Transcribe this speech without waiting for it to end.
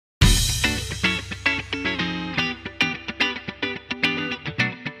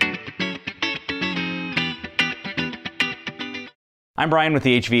I'm Bryan with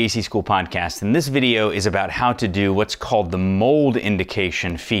the HVAC School podcast, and this video is about how to do what's called the mold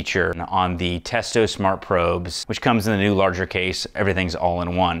indication feature on the Testo Smart Probes, which comes in the new larger case. Everything's all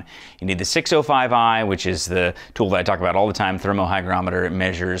in one. You need the 605i, which is the tool that I talk about all the time, thermo-hygrometer. It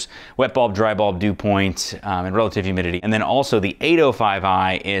measures wet bulb, dry bulb, dew point, and relative humidity. And then also the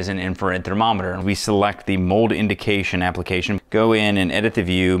 805i is an infrared thermometer. We select the mold indication application, go in and edit the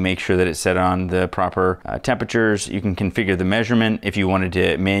view, make sure that it's set on the proper temperatures. You can configure the measurement. If you wanted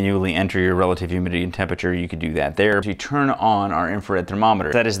to manually enter your relative humidity and temperature, you could do that there. If you turn on our infrared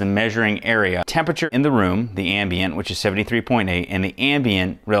thermometer, that is the measuring area. Temperature in the room, the ambient, which is 73.8, and the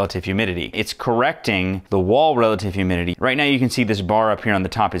ambient relative humidity. It's correcting the wall relative humidity. Right now you can see this bar up here on the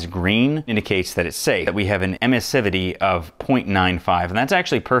top is green, indicates that it's safe, that we have an emissivity of 0.95, and that's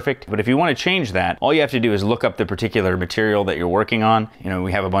actually perfect. But if you want to change that, all you have to do is look up the particular material that you're working on. You know,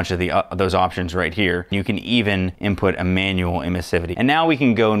 we have a bunch of those options right here. You can even input a manual emissivity. And now we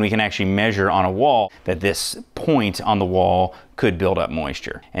can go and we can actually measure on a wall that this point on the wall could build up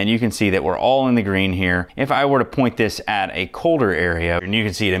moisture. And you can see that we're all in the green here. If I were to point this at a colder area, and you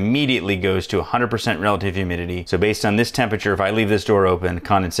can see it immediately goes to 100% relative humidity. So based on this temperature, if I leave this door open,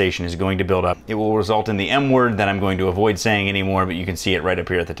 condensation is going to build up. It will result in the M word that I'm going to avoid saying anymore, but you can see it right up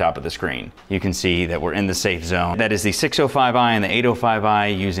here at the top of the screen. You can see that we're in the safe zone. That is the 605i and the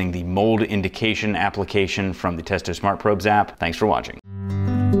 805i using the mold indication application from the Testo Smart Probes app. Thanks for watching.